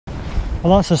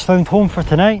Well, that's us found home for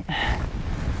tonight,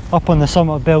 up on the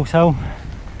summit of Bell's Hill,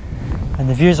 and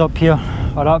the views up here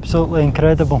are absolutely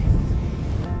incredible.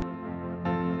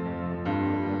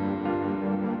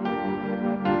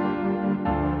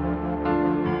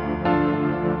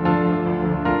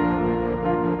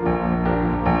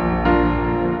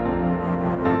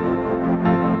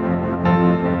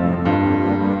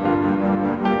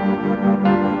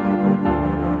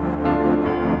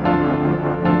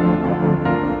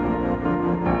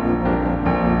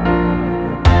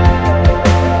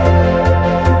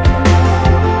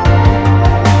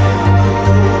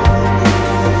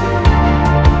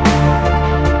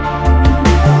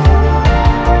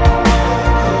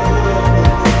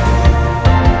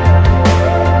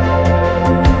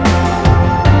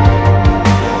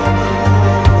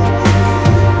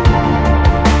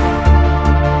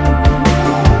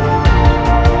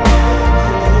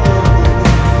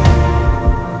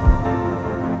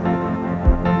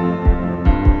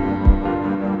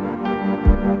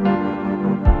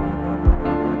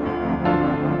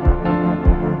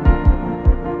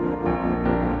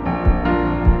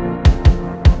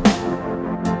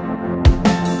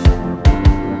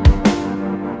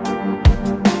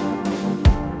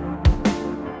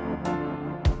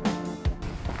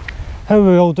 How are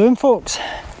we all doing, folks?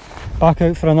 Back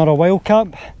out for another wild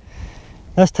camp.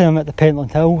 This time I'm at the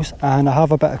Pentland Hills and I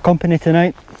have a bit of company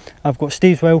tonight. I've got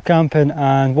Steve's Wild Camping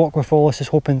and Walk with Wallace is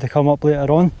hoping to come up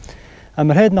later on. And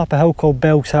we're heading up a hill called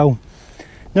Bell's Hill.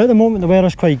 Now at the moment the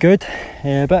weather's quite good,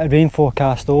 a bit of rain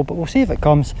forecast though, but we'll see if it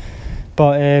comes.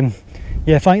 But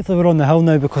yeah, thankfully we're on the hill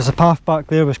now because the path back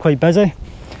there was quite busy.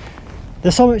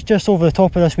 The summit's just over the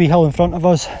top of this wee hill in front of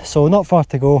us, so not far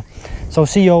to go. So I'll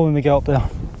see you all when we get up there.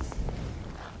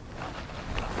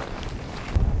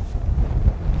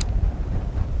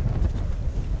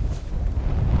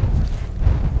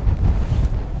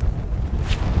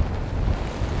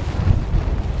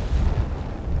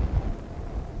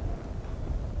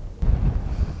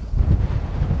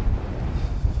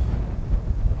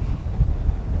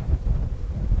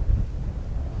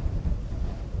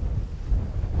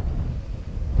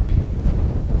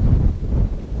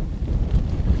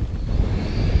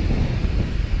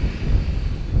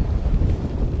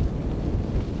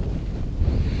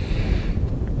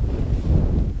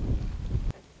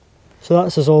 So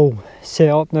that's us all set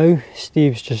up now.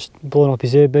 Steve's just blowing up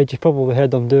his airbed, you probably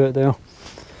heard him do it there.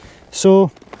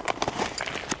 So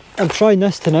I'm trying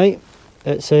this tonight.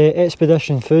 It's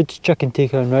Expedition Foods, chicken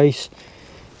tikka and rice.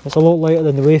 It's a lot lighter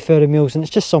than the Wayfarer meals and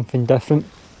it's just something different.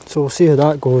 So we'll see how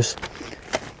that goes.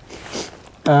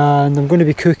 And I'm going to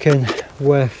be cooking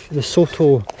with the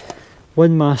Soto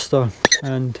Windmaster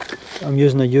and I'm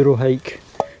using a Eurohike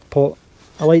pot.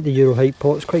 I like the Eurohike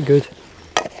pot, it's quite good.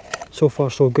 So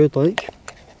far so good, like.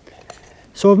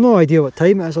 So I've no idea what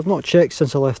time it is, I've not checked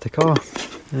since I left the car.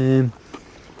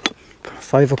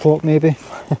 5 o'clock maybe,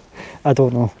 I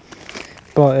don't know.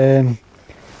 But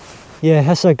yeah,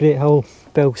 this is a great hill,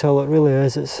 Bell's Hill, it really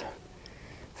is. It's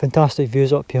fantastic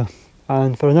views up here.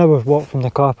 And for an hour's walk from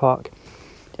the car park,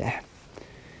 yeah,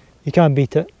 you can't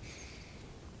beat it.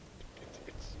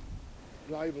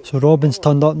 So Robin's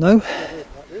turned up now.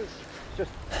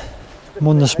 I'm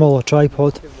on the smaller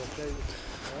tripod.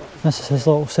 This is his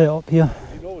little setup here.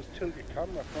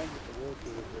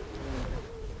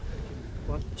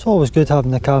 It's always good having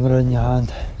the camera in your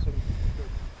hand.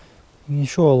 You can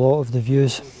show a lot of the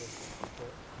views.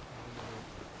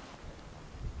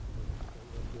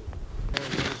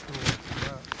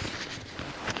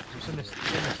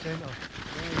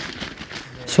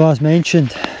 So as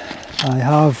mentioned, I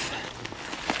have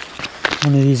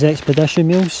one of these expedition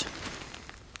meals.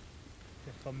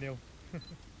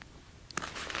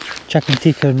 Chicken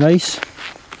tikka and rice,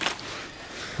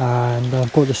 and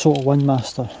I've got the Soto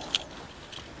Windmaster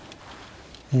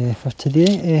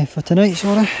for tonight,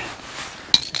 sorry.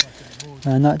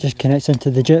 And that just connects into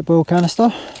the jet boil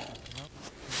canister.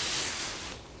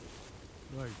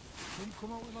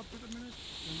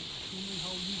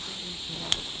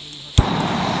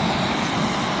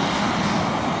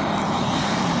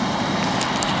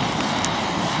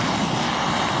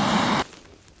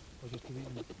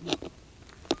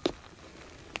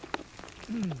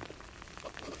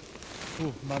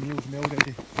 Oh, my meal's made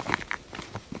already.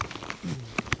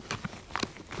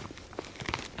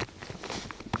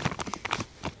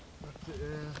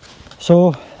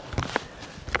 So,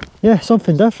 yeah,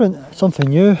 something different, something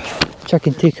new.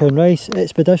 Chicken tikka and rice,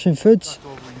 Expedition Foods.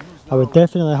 I would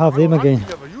definitely have them again.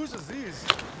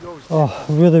 Oh,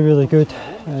 really, really good.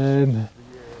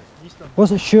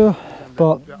 Wasn't sure,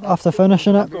 but after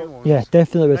finishing it, yeah,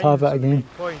 definitely would have it again.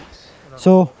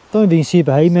 So, don't even see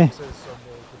behind me.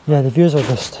 yeah, the views are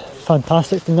just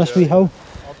fantastic from this wee hill.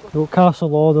 You've got Castle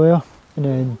Law there, and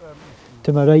then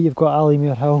to my right you've got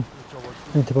Allymere Hill,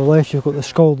 and to the left you've got the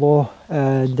Skull Law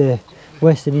and the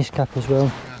West and East Cap as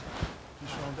well.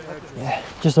 Yeah,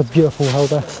 just a beautiful hill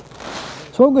this.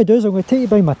 So what I'm going to do is I'm going to take you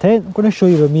by my tent. I'm going to show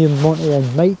you where me and Monty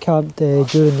and Mike camped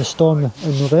during the storm in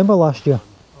November last year.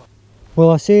 Well,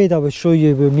 I said I would show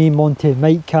you where me, Monty and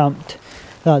Mike camped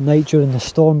that night during the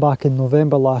storm back in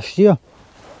November last year.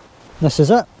 This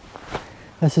is it.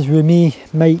 This is where me,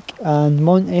 Mike and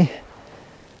Monty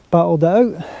battled it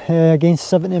out against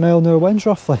 70 mile an hour winds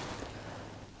roughly.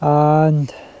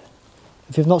 And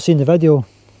if you've not seen the video,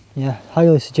 yeah,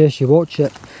 highly suggest you watch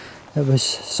it. It was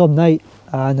some night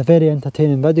and a very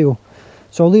entertaining video.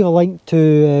 So I'll leave a link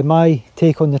to my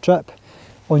take on the trip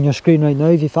on your screen right now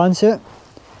if you fancy it.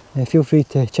 Feel free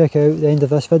to check it out at the end of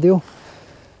this video.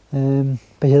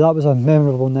 But yeah, that was a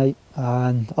memorable night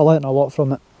and I learnt a lot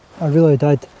from it. I really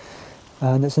did.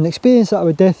 And it's an experience that I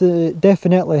would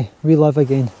definitely relive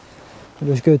again. It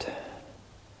was good.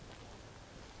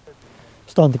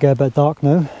 Starting to get a bit dark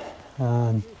now,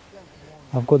 and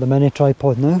I've got the mini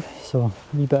tripod now, so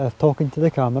a wee bit of talking to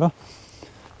the camera.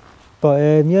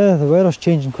 But yeah, the weather's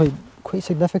changing quite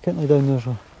significantly down there. There's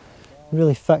a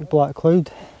really thick black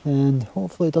cloud, and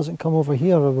hopefully it doesn't come over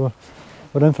here or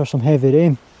we're in for some heavy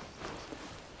rain.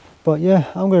 But yeah,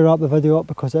 I'm going to wrap the video up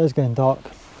because it is getting dark.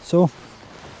 So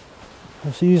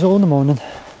I'll see you all in the morning.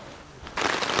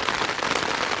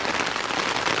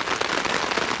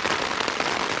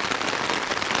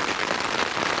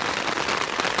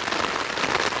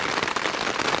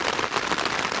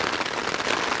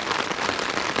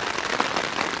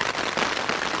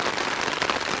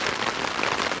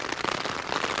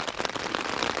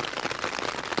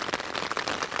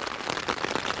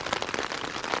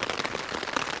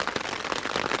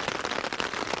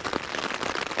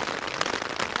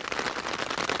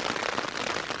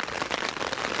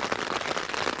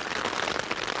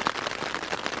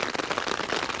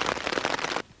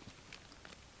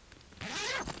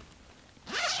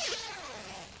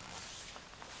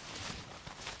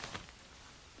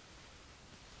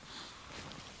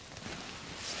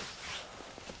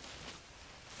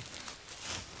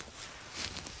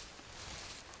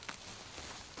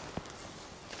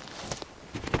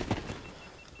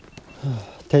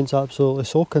 Tent's absolutely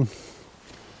soaking,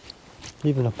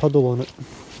 even a puddle on it.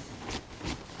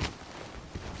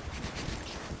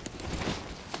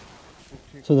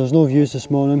 So there's no views this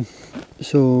morning,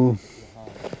 so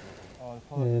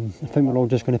I think we're all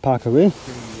just going to pack away.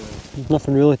 There's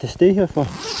nothing really to stay here for.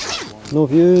 No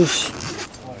views.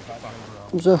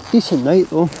 It was a decent night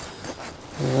though.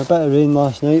 A bit of rain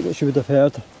last night, which you would have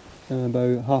heard,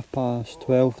 about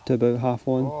 12:30 to about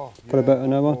 1:30 for about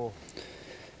an hour.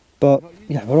 But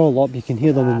yeah, we're all up, you can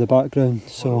hear them in the background,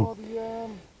 so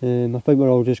I think we're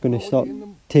all just going to start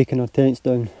taking our tents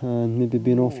down and maybe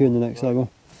being off here in the next hour.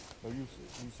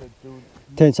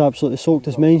 Tent's absolutely soaked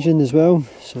as mentioned as well,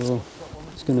 so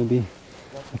it's going to be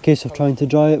a case of trying to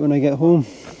dry it when I get home,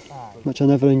 which I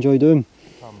never enjoy doing.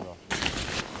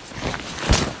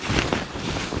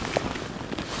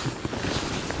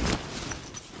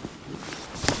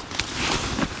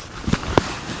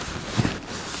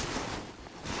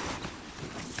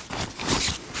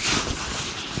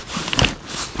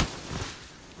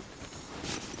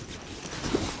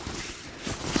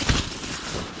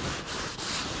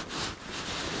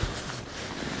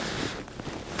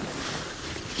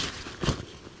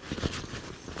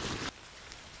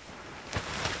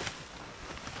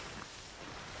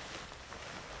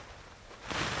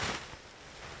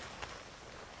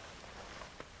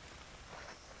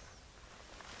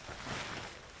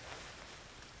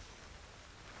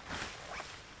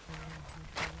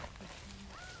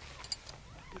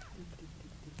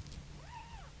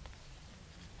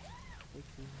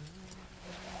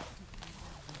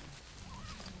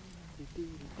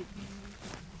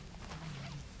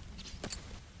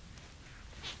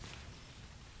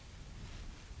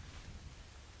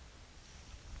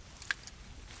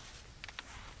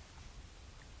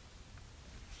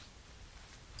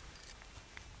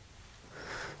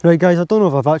 Right guys, I don't know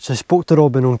if I've actually spoke to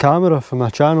Robin on camera for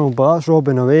my channel, but that's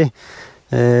Robin away.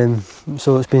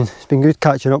 So it's been good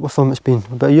catching up with him. It's been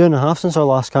about 1.5 years since our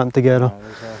last camp together.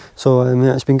 So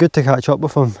it's been good to catch up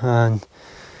with him, and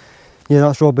yeah,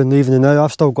 that's Robin leaving now.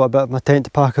 I've still got a bit of my tent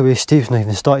to pack away. Steve's not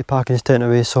even started packing his tent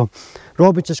away, so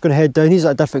Robin's just going to head down. He's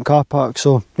at a different car park,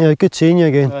 so yeah, good seeing you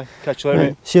again. Catch you later,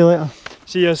 mate. See you later.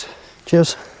 See yous.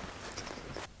 Cheers.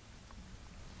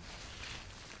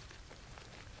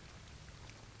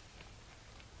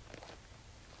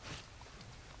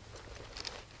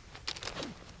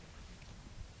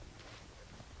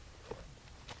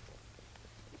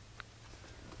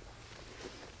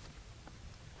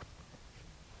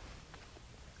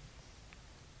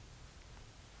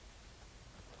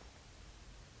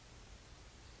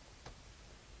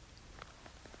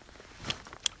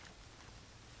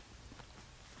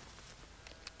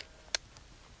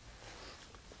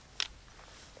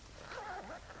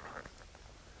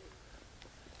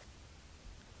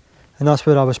 And that's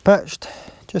where I was pitched,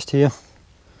 just here.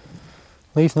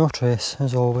 Leave no trace,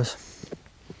 as always.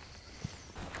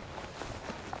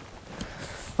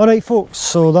 Alright folks,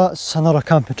 so that's another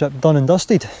camping trip done and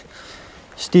dusted.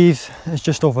 Steve is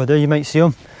just over there, you might see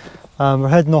him. We're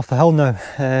heading off the hill now,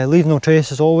 leave no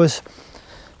trace as always.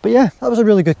 But yeah, that was a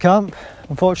really good camp.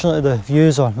 Unfortunately the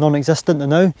views are non-existent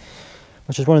now,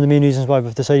 which is one of the main reasons why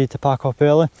we've decided to pack up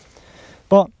early.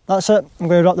 But that's it, I'm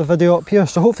going to wrap the video up here.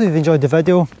 So hopefully you've enjoyed the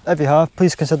video. If you have,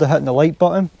 please consider hitting the like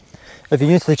button. If you're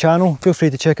new to the channel, feel free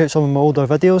to check out some of my older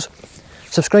videos.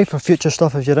 Subscribe for future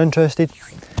stuff if you're interested.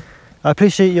 I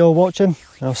appreciate you all watching,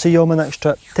 and I'll see you on my next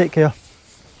trip. Take care.